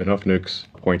has enough nukes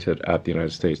pointed at the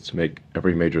United States to make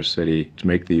every major city, to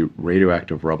make the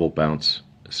radioactive rubble bounce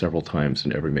several times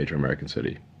in every major American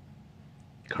city,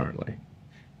 currently.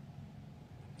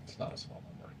 It's not a small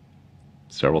number.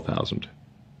 Several thousand.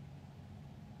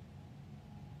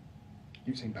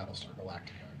 You've seen Battlestar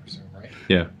Galactica, I presume, right?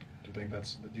 Yeah. Do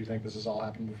you think this has all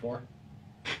happened before?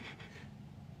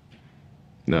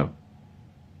 No.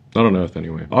 Not on Earth,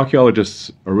 anyway.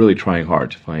 Archaeologists are really trying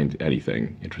hard to find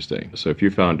anything interesting. So if you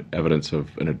found evidence of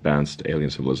an advanced alien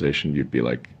civilization, you'd be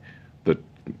like the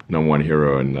number one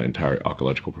hero in the entire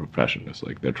archaeological profession. It's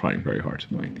like they're trying very hard to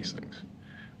find these things.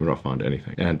 We've not found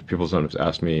anything. And people sometimes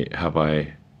ask me, have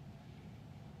I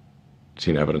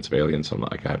seen evidence of aliens? I'm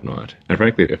like, I have not. And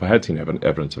frankly, if I had seen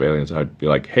evidence of aliens, I'd be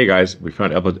like, hey guys, we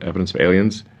found evidence of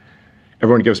aliens.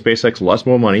 Everyone give SpaceX lots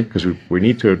more money because we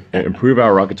need to improve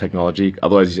our rocket technology.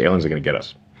 Otherwise, these aliens are going to get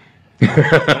us.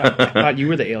 I thought you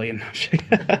were the alien.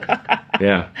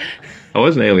 Yeah. I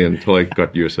was an alien until I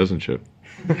got U.S. citizenship.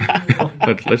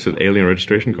 That's an alien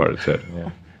registration card, it said.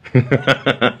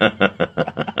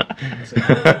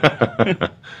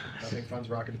 Nothing funds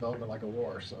rocket development like a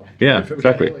war, so. Yeah, If it was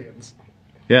exactly. aliens.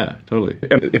 Yeah, totally.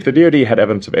 And if the DoD had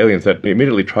evidence of aliens, that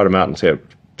immediately trot them out and say,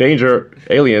 danger,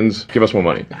 aliens, give us more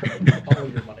money. All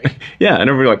of your money. Yeah, and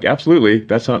everybody like, absolutely,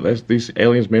 these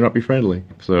aliens may not be friendly.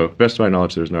 So, best to my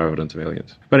knowledge, there's no evidence of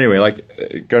aliens. But anyway,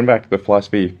 like, going back to the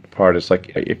philosophy part, it's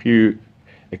like, if you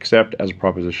accept as a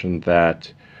proposition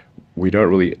that we don't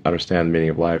really understand the meaning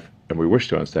of life, and we wish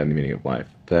to understand the meaning of life,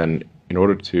 then in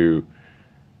order to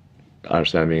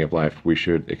understand the meaning of life, we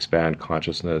should expand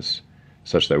consciousness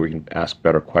such that we can ask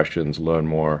better questions, learn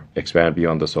more, expand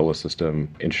beyond the solar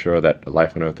system, ensure that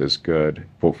life on Earth is good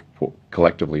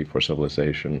collectively for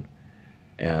civilization,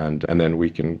 and then we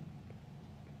can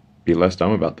be less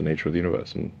dumb about the nature of the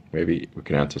universe, and maybe we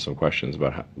can answer some questions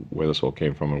about where this all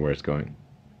came from and where it's going.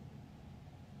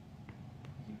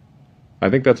 I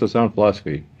think that's a sound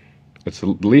philosophy. It's the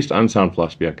least unsound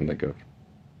philosophy I can think of.